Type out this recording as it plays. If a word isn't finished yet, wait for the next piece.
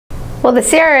Well, the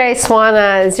CRA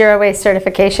SWANA Zero Waste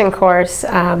Certification course,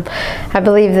 I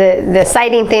believe the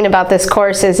exciting thing about this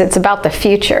course is it's about the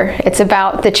future. It's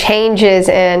about the changes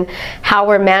in how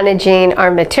we're managing our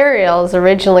materials.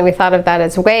 Originally we thought of that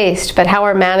as waste, but how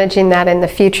we're managing that in the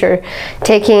future,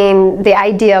 taking the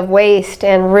idea of waste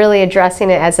and really addressing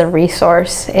it as a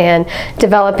resource and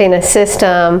developing a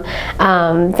system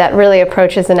that really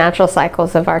approaches the natural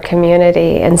cycles of our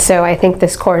community. And so I think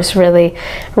this course really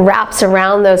wraps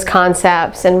around those concepts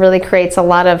and really creates a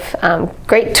lot of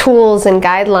great tools and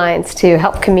guidelines to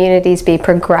help communities be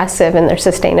progressive in their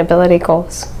sustainability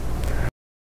goals.